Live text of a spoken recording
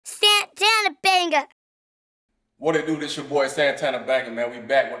Banga. What it do? This your boy Santana Banga, man. We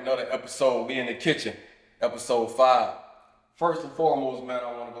back with another episode. We in the kitchen, episode 5. First and foremost, man,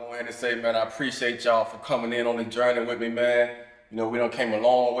 I want to go ahead and say, man, I appreciate y'all for coming in on the journey with me, man. You know, we done came a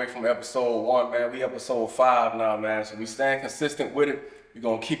long way from episode 1, man. We episode 5 now, man. So we staying consistent with it. We're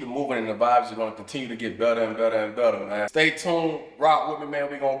going to keep it moving, and the vibes are going to continue to get better and better and better, man. Stay tuned. Rock with me, man.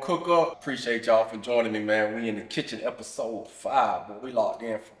 We're going to cook up. Appreciate y'all for joining me, man. We in the kitchen, episode 5, but we locked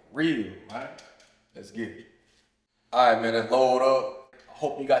in for real, man. Let's get it. All right, man, let's load up. I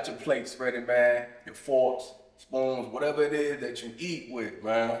hope you got your plates ready, man. Your forks, spoons, whatever it is that you eat with,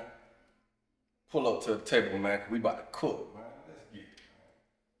 man. Pull up to the table, man, because we about to cook, man. Let's get it,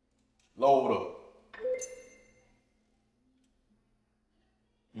 man. Load up.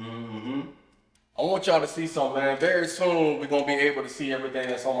 I want y'all to see something, man. Very soon, we're going to be able to see everything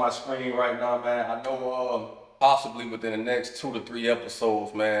that's on my screen right now, man. I know possibly within the next 2 to 3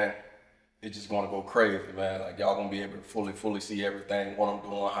 episodes, man, it's just going to go crazy, man. Like, y'all going to be able to fully see everything, what I'm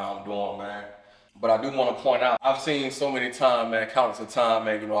doing, how I'm doing, man. But I do want to point out, I've seen so many times, man, countless of times,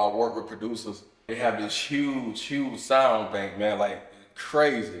 man, you know, I work with producers. They have this huge sound bank, man, like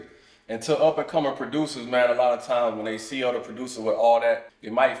crazy. And to up-and-coming producers, man, a lot of times when they see other producers with all that, they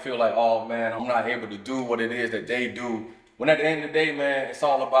might feel like, oh, man, I'm not able to do what it is that they do. When at the end of the day, man, it's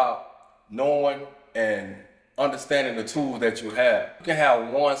all about knowing and understanding the tools that you have. You can have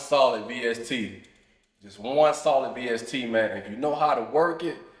one solid VST, just one solid VST, man. If you know how to work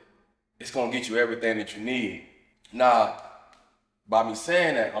it, it's gonna get you everything that you need. Now, by me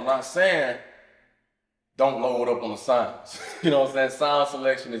saying that, I'm not saying don't load up on the sounds. You know what I'm saying? Sound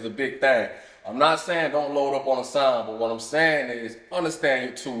selection is a big thing. I'm not saying don't load up on the sound, but what I'm saying is understand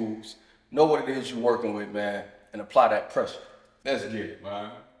your tools, know what it is you're working with, man, and apply that pressure. Let's get it,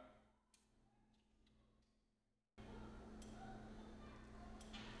 man.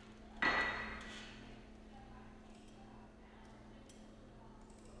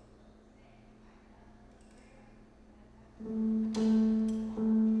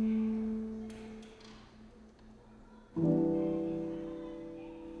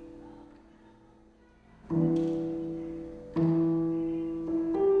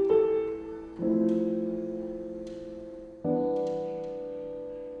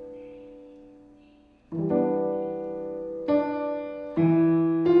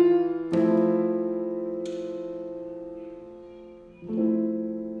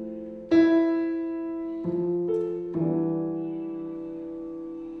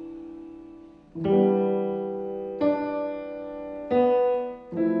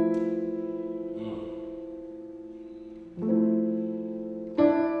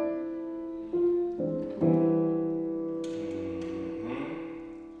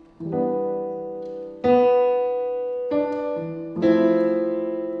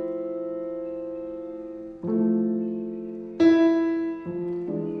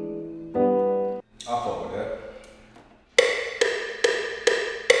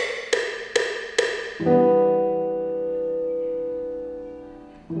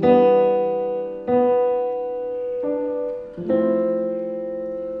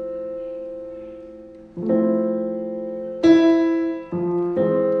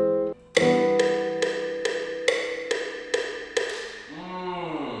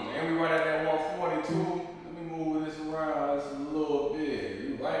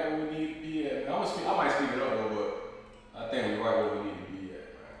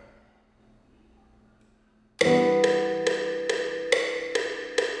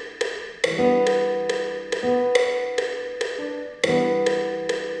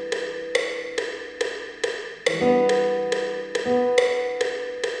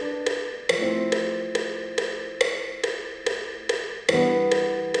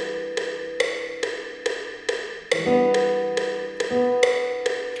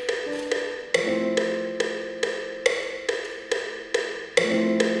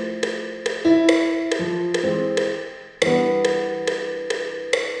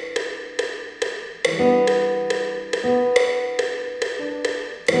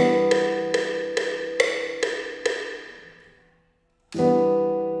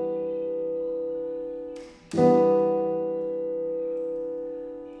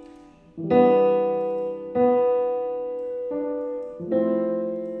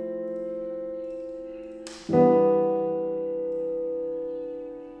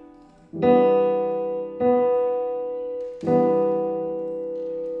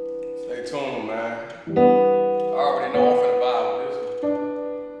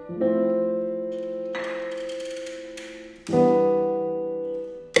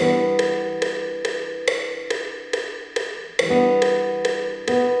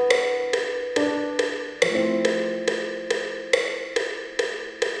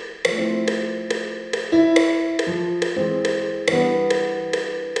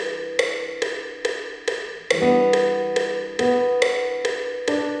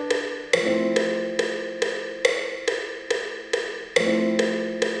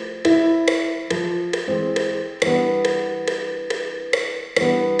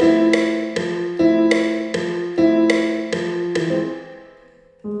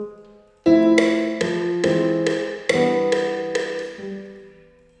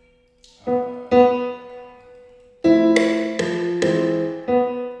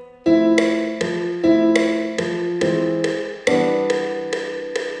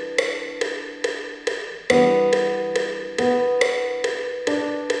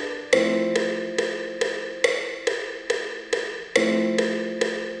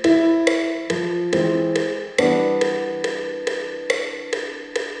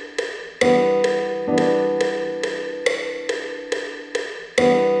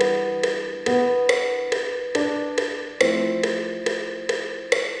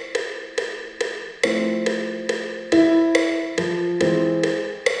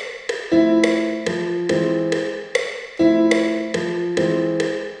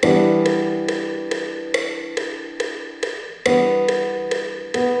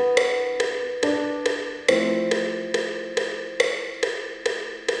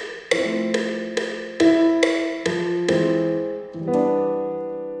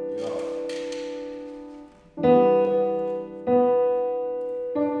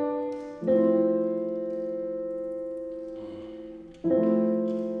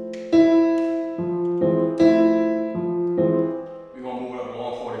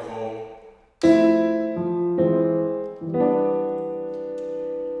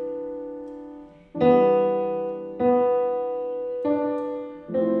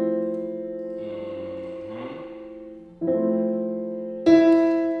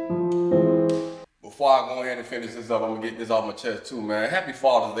 go ahead and finish this up. I'm gonna get this off my chest too, man. Happy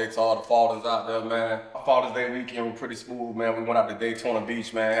Father's Day to all the fathers out there, man. Our Father's Day weekend was pretty smooth, man. We went out to Daytona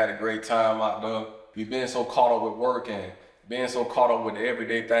Beach, man. Had a great time out there. We've been so caught up with work and being so caught up with the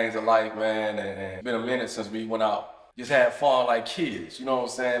everyday things of life, man. And it's been a minute since we went out. Just had fun like kids, you know what I'm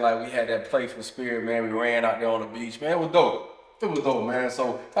saying? Like we had that playful spirit, man. We ran out there on the beach, man. It was dope. It was dope, man.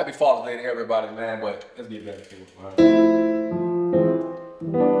 So happy Father's Day to everybody, man. But let's get back to it, man.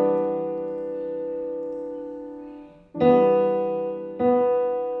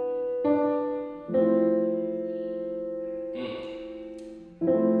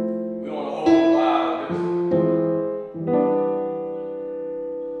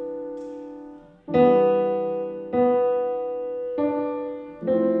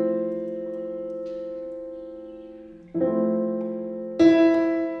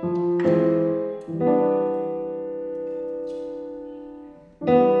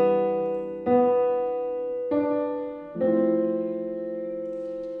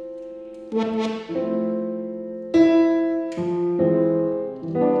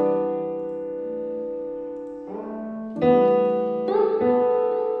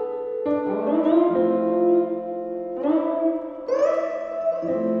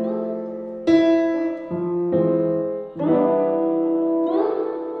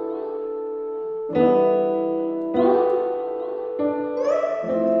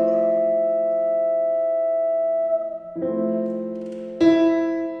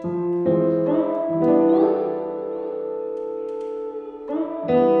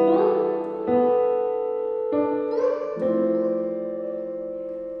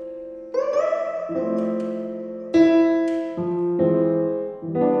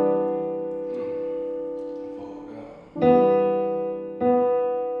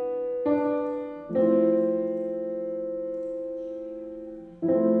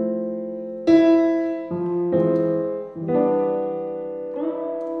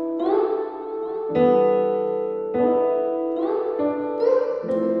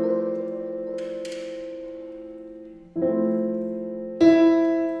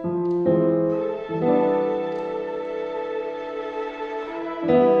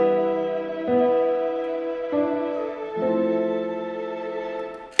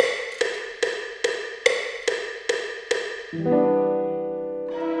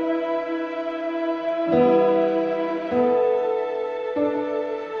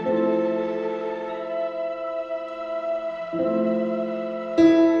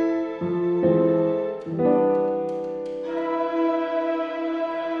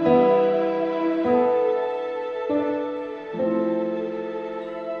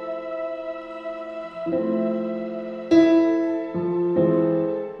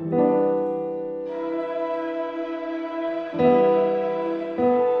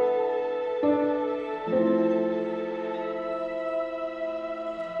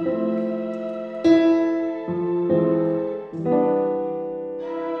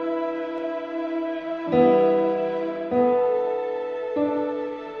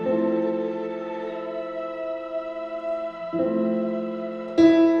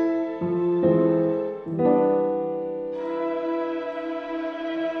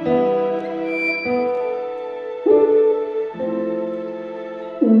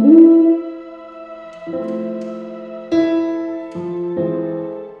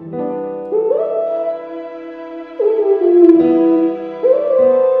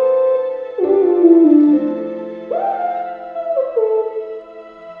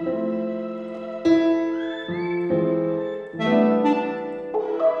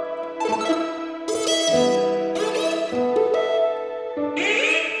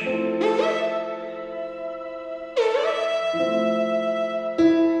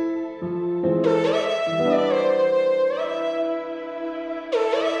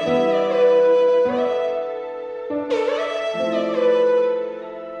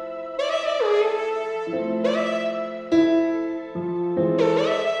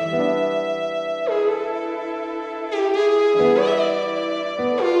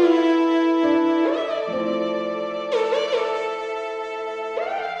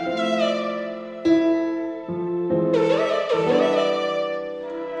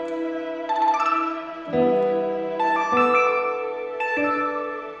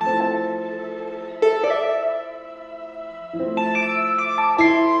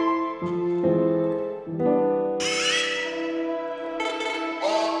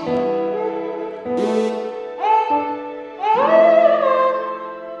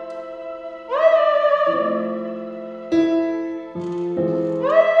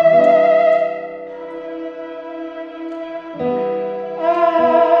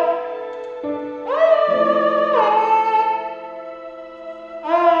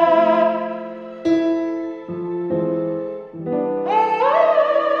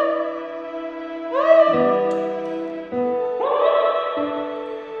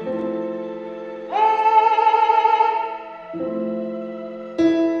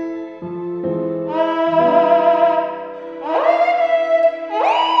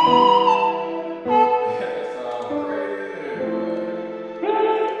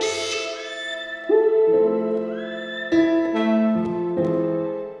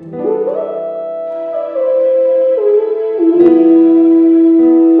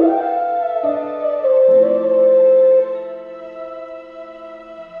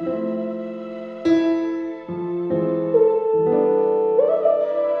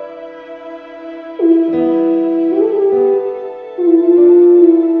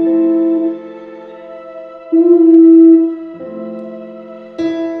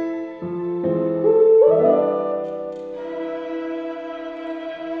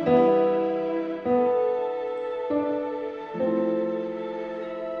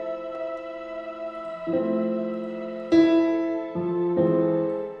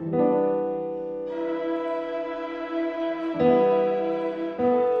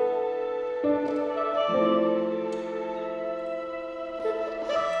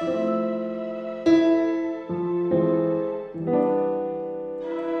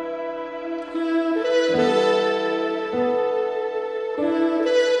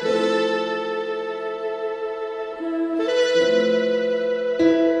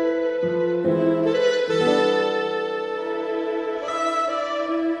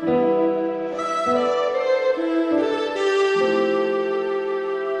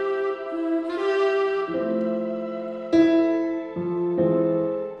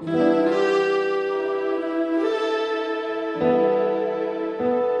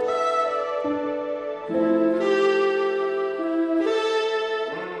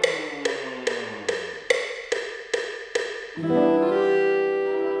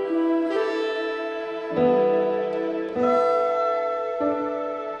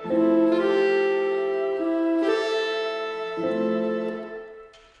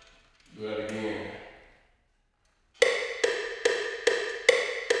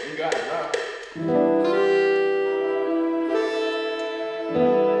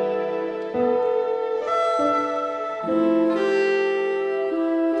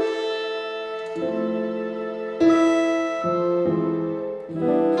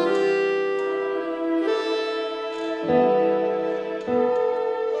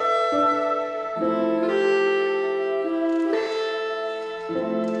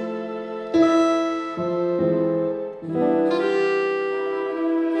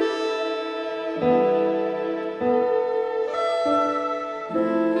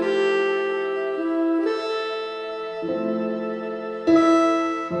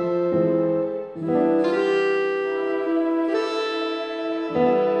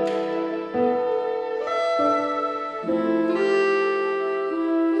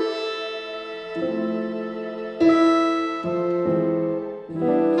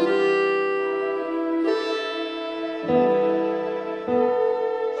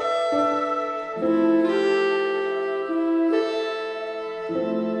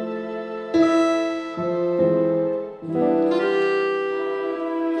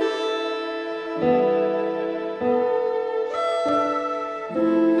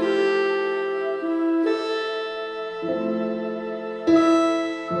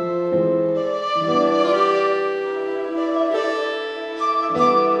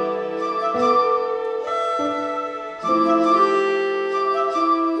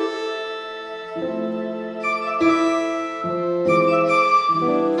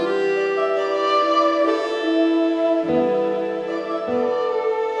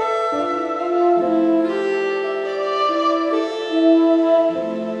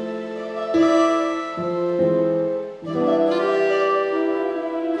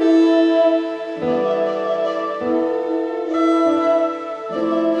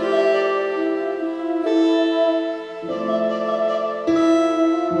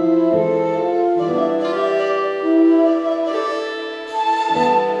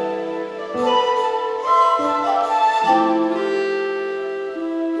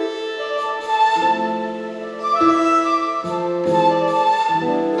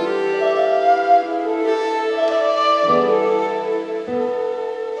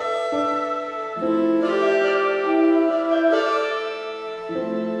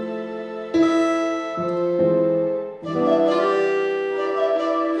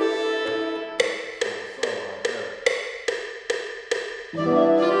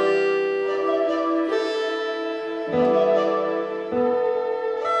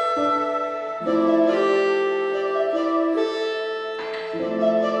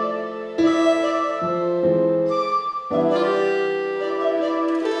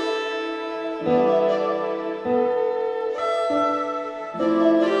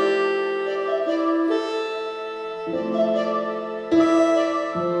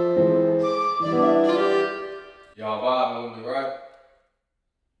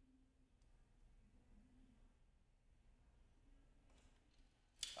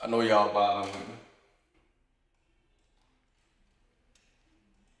 I know y'all vibing with me.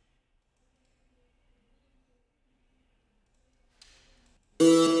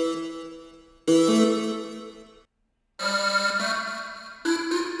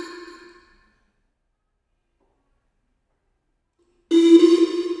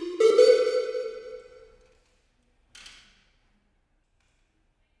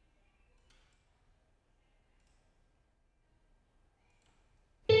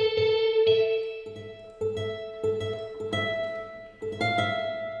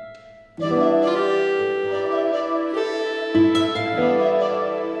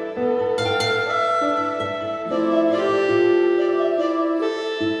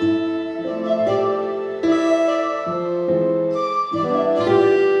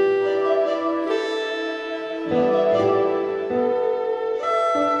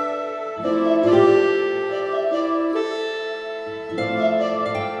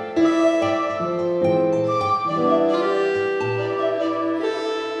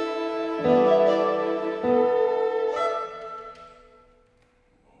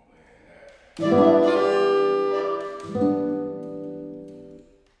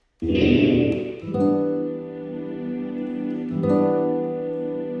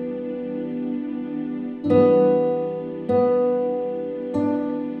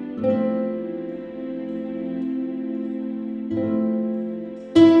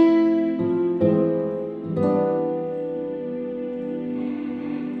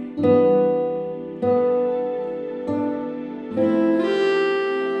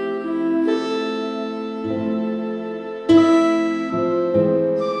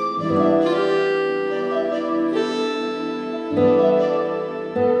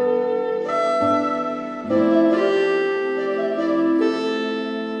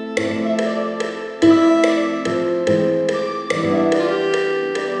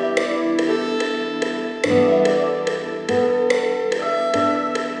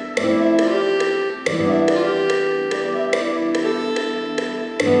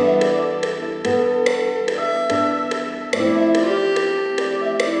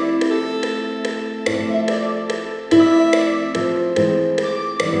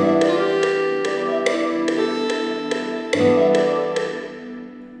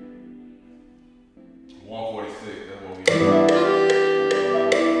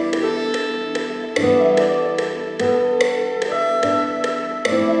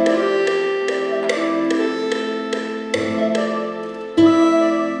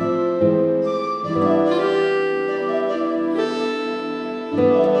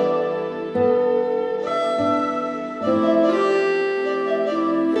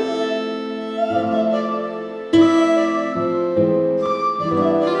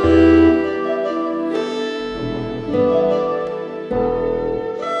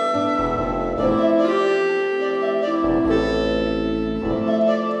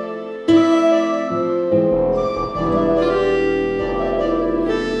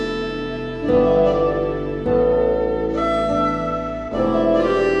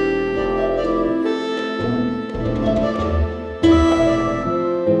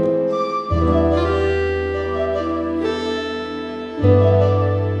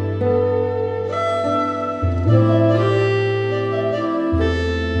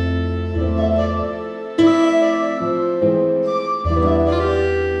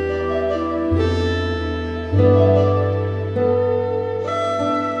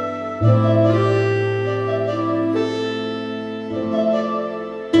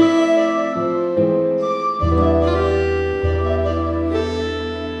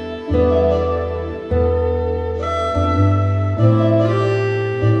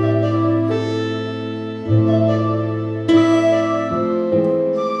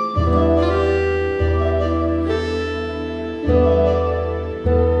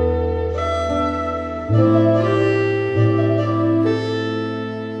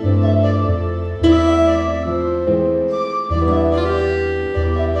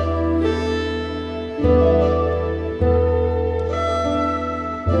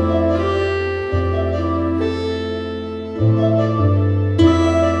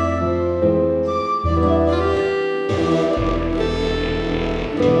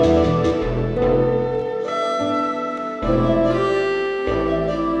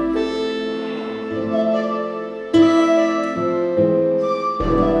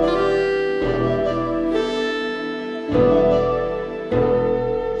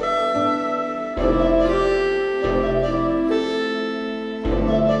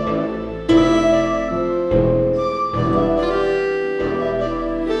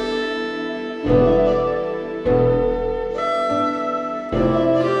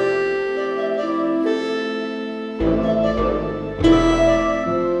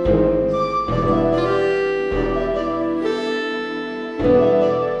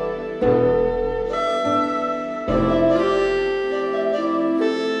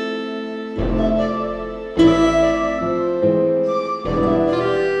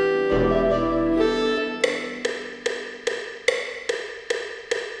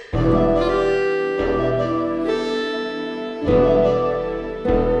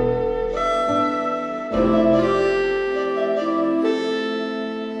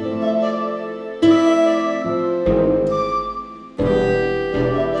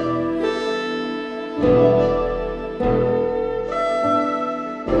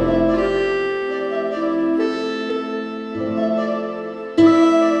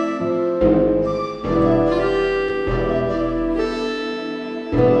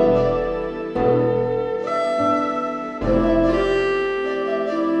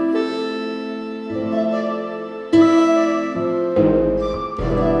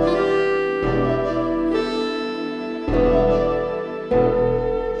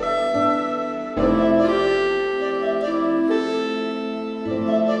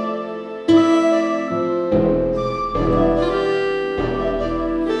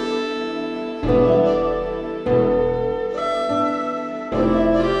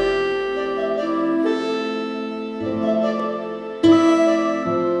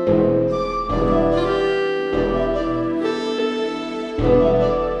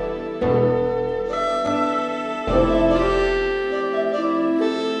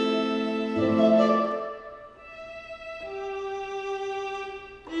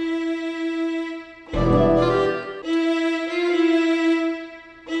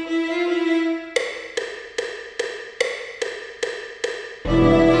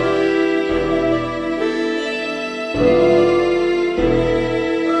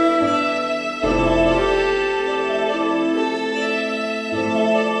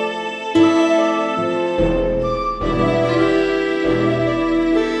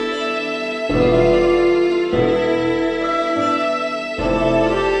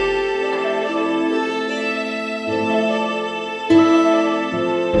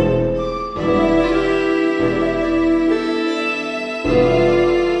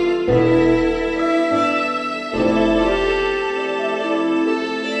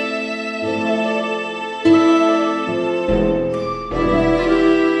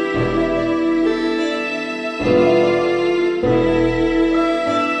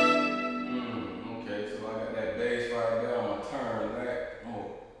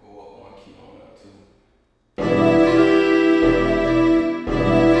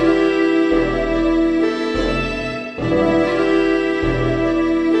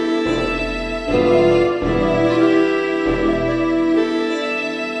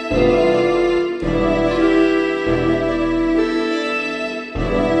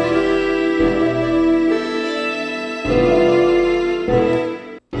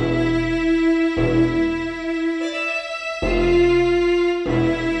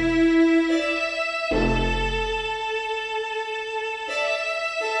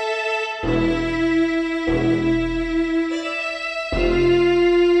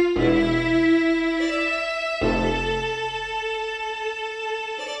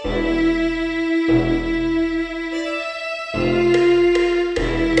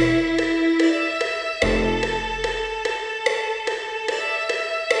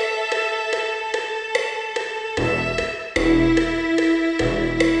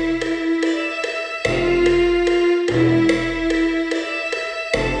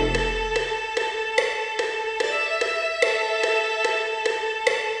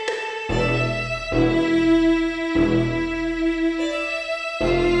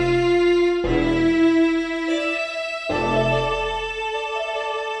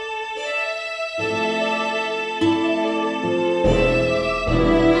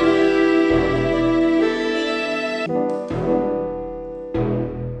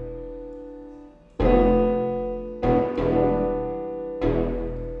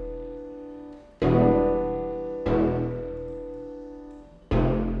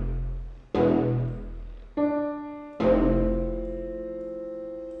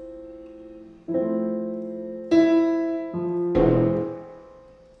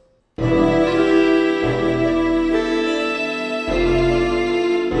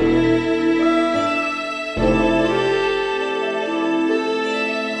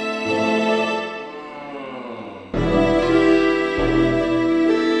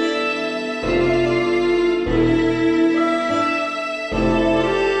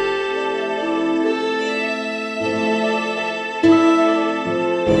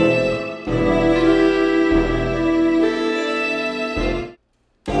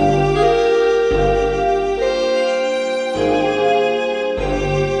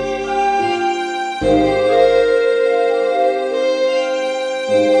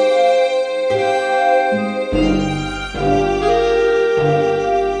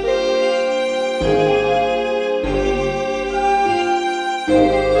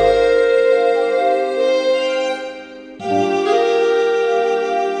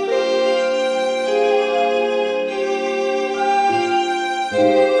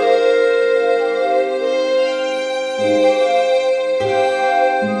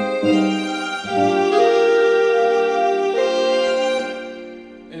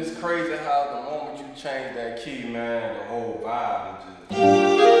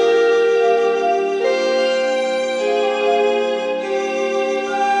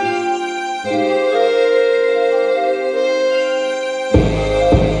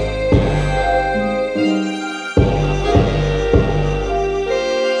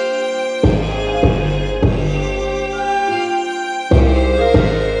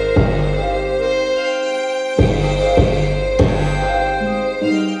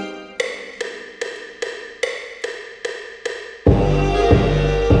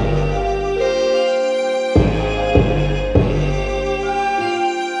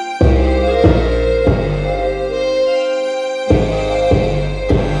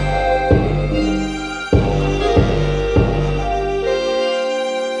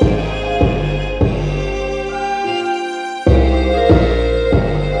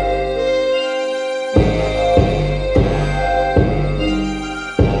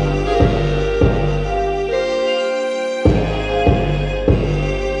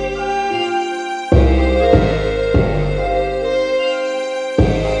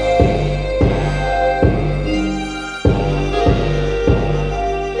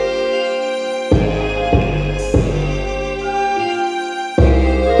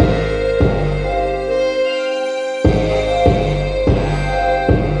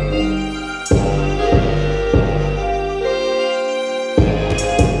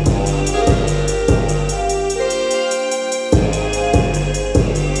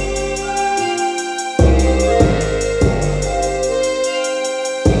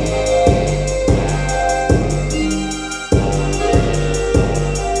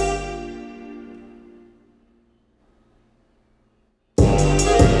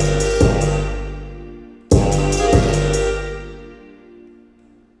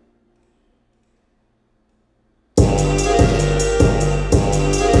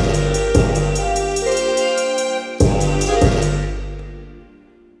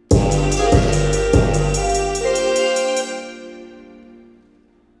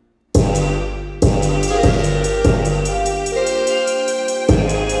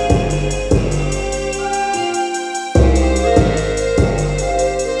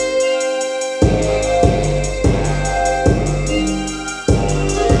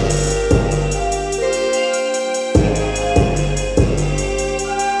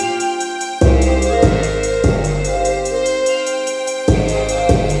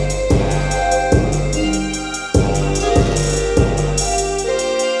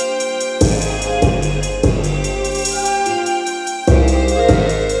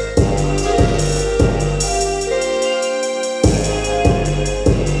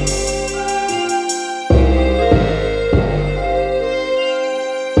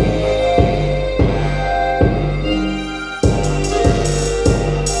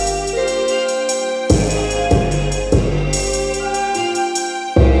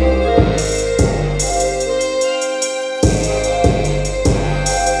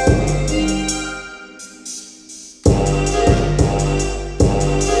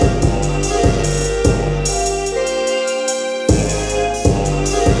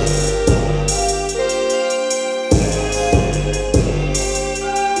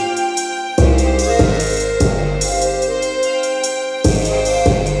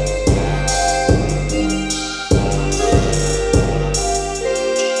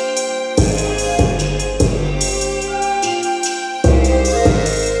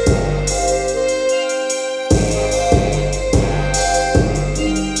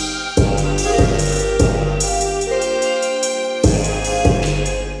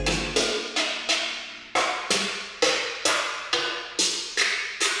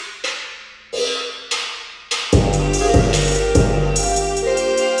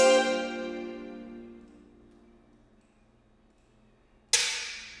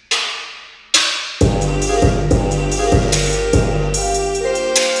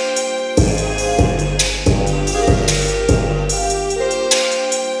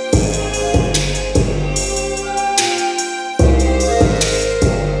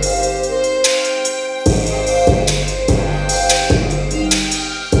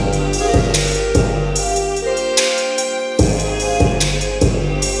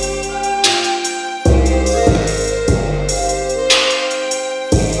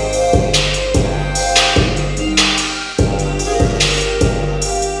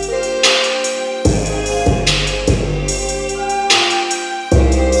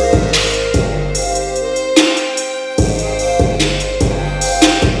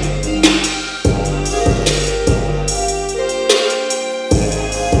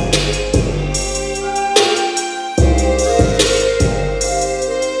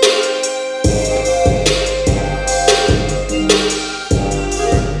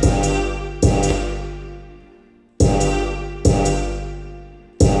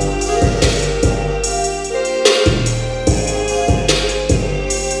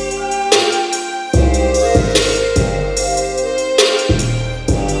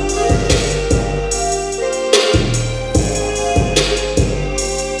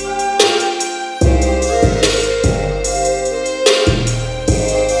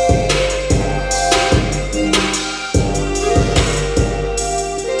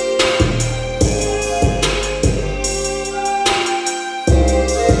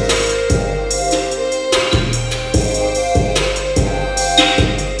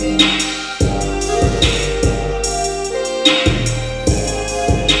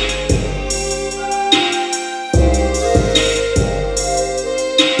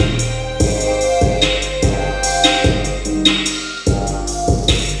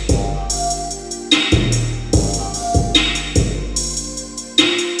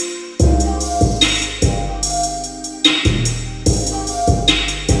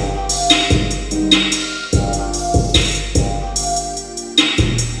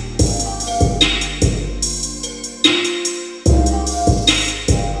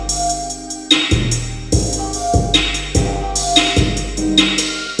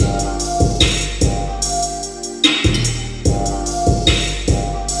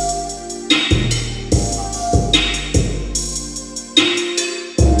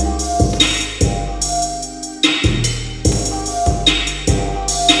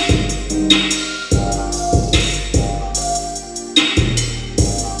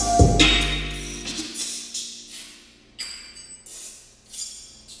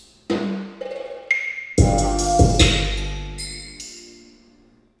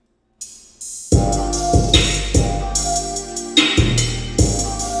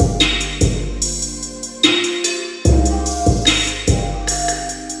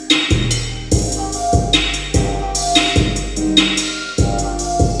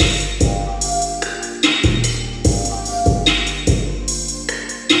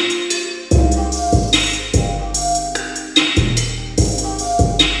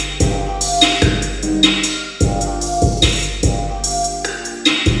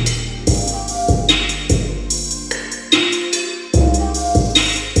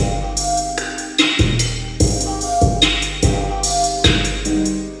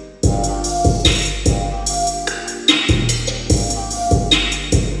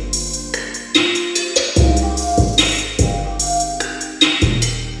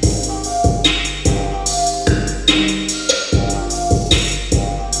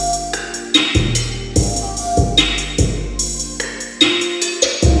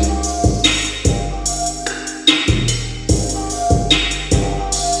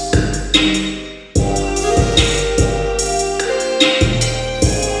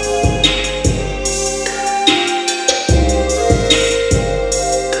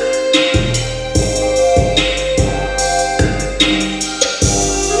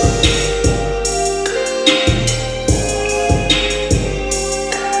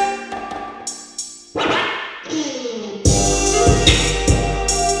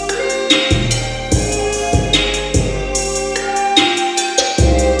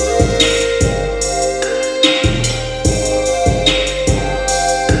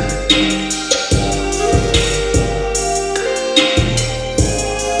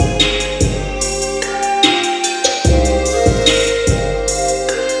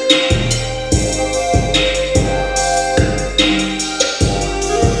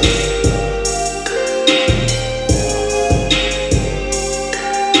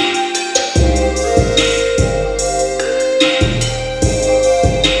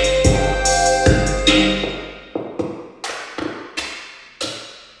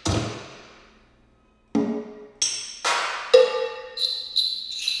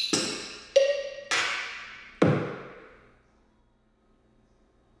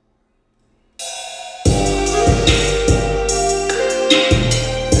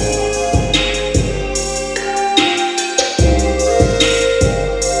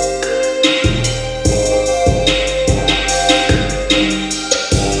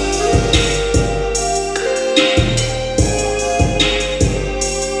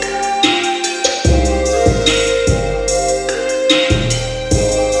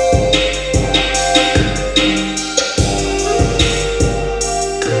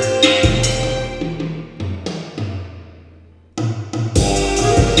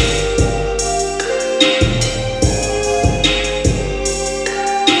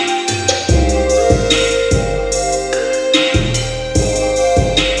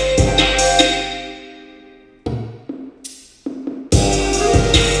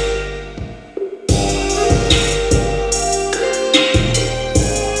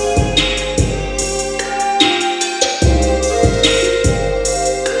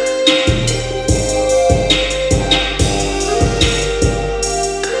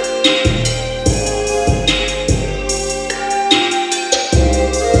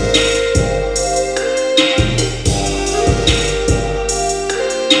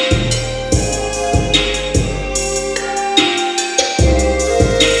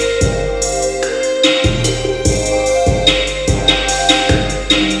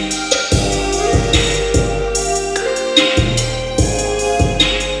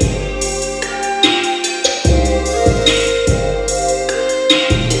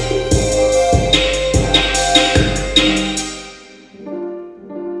 Banga.